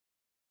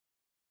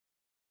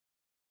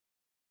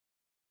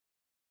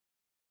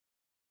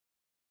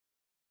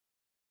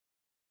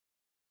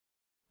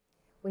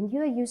When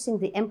you are using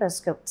the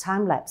EmbryoScope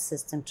time-lapse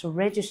system to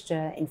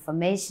register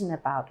information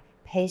about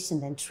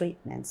patient and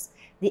treatments,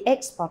 the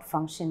export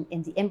function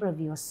in the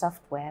EmbryoViewer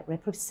software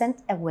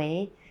represents a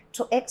way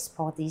to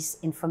export this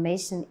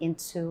information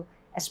into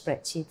a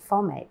spreadsheet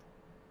format.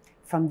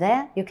 From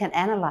there, you can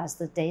analyze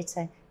the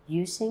data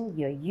using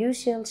your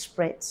usual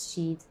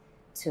spreadsheet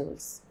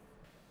tools.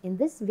 In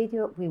this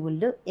video, we will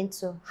look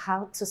into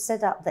how to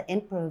set up the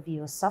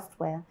EmbryoViewer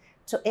software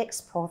to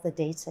export the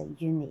data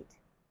you need.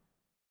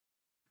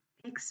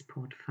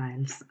 Export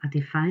files are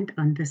defined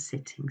under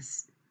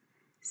Settings.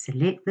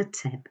 Select the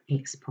tab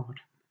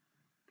Export.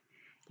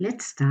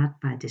 Let's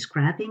start by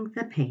describing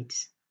the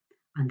page.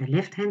 On the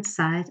left-hand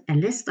side, a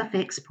list of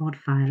export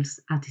files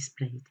are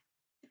displayed.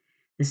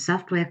 The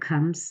software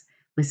comes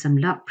with some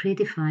log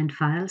predefined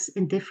files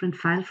in different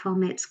file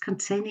formats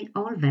containing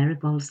all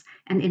variables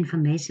and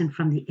information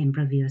from the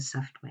EmbryoViewer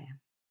software.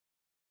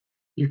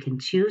 You can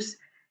choose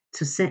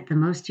to set the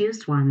most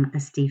used one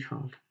as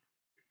default.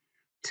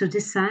 To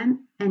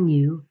design a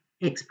new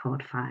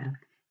export file,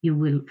 you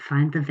will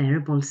find the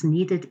variables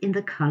needed in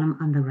the column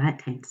on the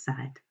right-hand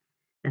side.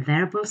 The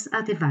variables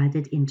are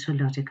divided into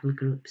logical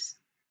groups.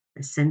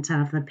 The center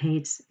of the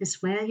page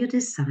is where you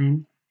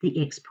design the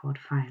export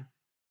file.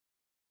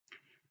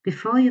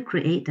 Before you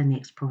create an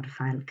export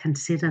file,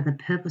 consider the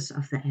purpose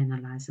of the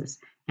analysis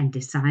and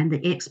design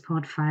the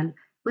export file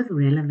with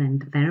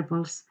relevant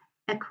variables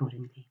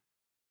accordingly.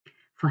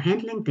 For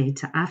handling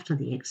data after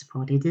the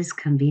export, it is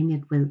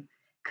convenient with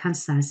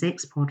concise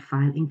export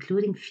file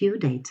including few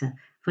data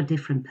for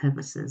different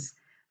purposes.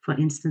 For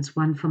instance,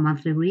 one for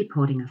monthly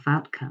reporting of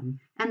outcome,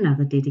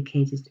 another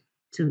dedicated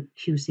to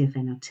QCF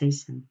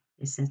annotation,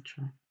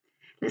 etc.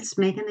 Let's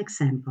make an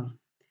example.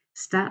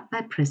 Start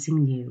by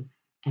pressing New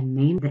and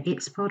name the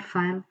export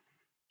file,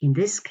 in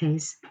this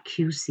case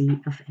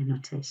QC of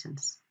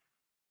annotations.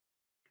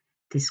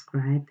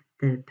 Describe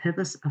the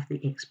purpose of the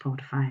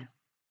export file.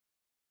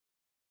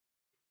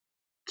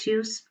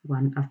 Choose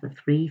one of the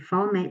three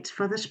formats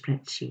for the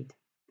spreadsheet.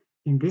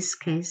 In this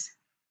case,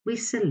 we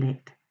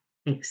select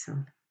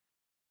Excel.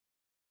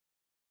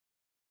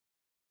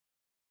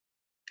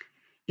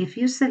 If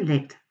you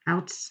select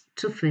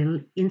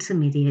Autofill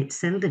Intermediate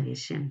Cell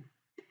Division,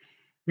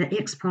 the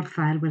export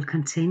file will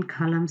contain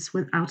columns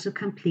with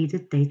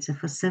auto-completed data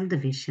for cell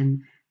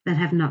division that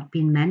have not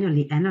been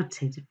manually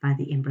annotated by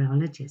the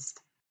embryologist.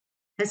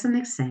 As an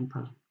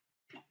example,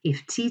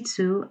 if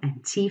T2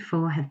 and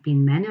T4 have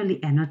been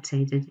manually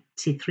annotated,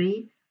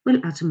 T3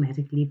 will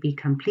automatically be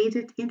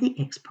completed in the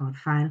export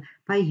file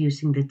by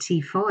using the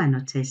T4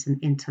 annotation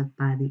entered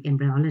by the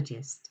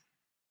embryologist.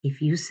 If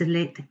you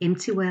select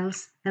empty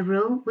wells, a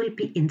row will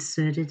be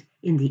inserted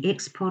in the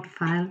export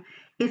file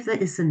if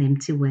there is an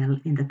empty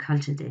well in the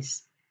culture dish.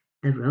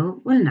 The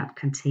row will not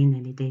contain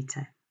any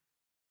data.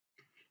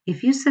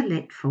 If you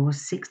select for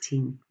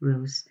 16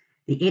 rows,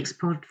 the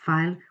export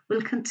file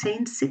will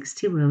contain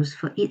 60 rows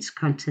for each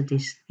culture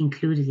dish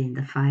included in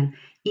the file,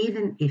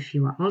 even if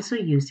you are also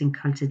using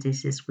culture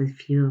dishes with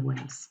fewer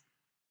wells.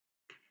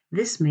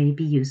 This may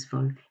be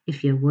useful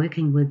if you're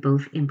working with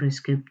both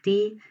EmbryoScope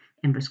D,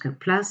 EmbryoScope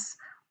Plus,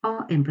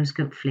 or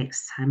EmbryoScope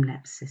Flex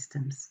time-lapse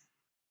systems.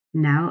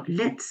 Now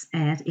let's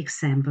add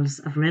examples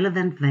of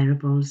relevant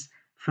variables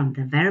from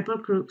the variable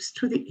groups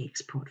to the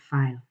export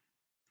file.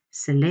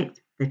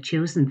 Select the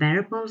chosen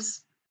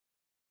variables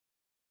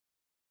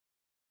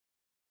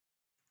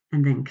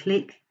and then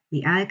click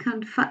the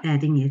icon for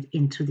adding it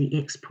into the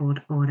export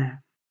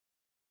order.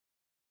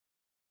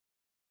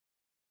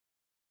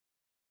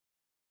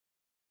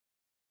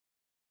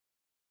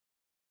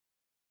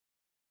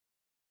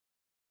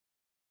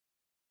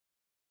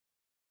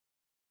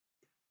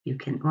 You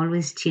can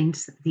always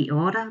change the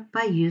order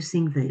by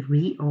using the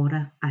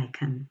reorder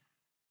icon.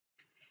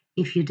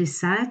 If you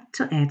decide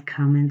to add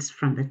comments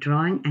from the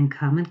drawing and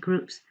comment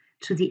groups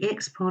to the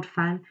export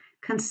file,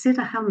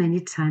 consider how many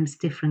times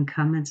different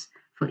comments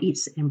for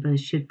each embryo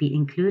should be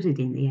included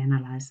in the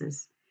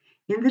analysis.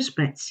 In the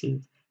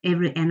spreadsheet,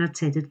 every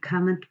annotated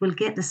comment will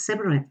get a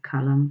separate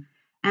column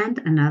and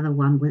another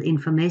one with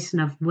information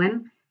of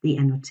when the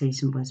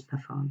annotation was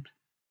performed.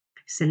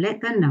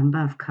 Select the number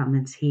of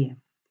comments here.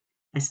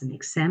 As an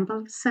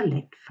example,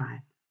 select 5.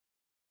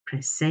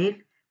 Press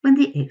Save when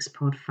the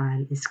export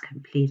file is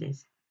completed.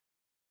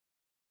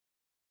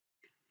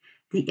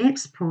 The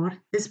export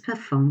is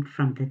performed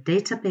from the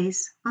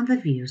database on the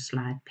View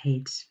Slide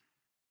page.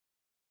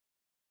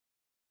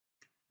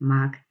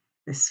 Mark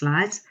the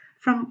slides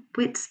from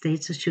which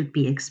data should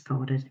be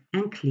exported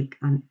and click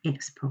on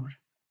Export.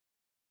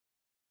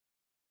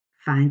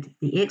 Find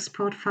the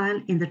export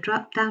file in the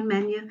drop-down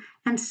menu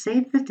and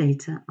save the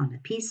data on a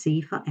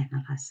PC for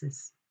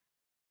analysis.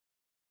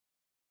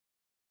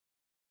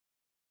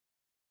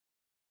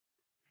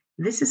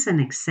 This is an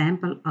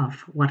example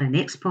of what an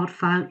export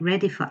file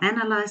ready for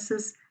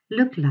analysis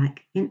looks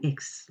like in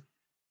Excel.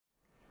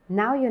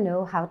 Now you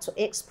know how to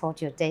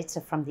export your data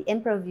from the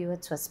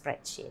EmbryoViewer to a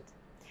spreadsheet.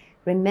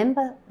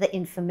 Remember, the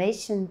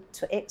information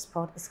to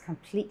export is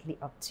completely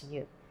up to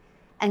you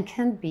and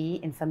can be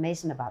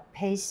information about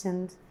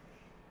patient,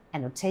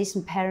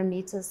 annotation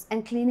parameters,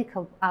 and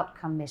clinical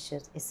outcome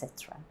measures,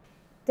 etc.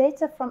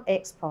 Data from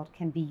export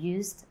can be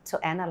used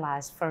to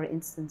analyze, for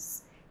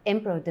instance,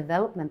 embryo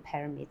development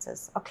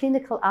parameters or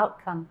clinical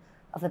outcome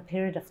of a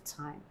period of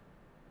time.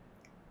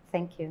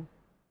 Thank you.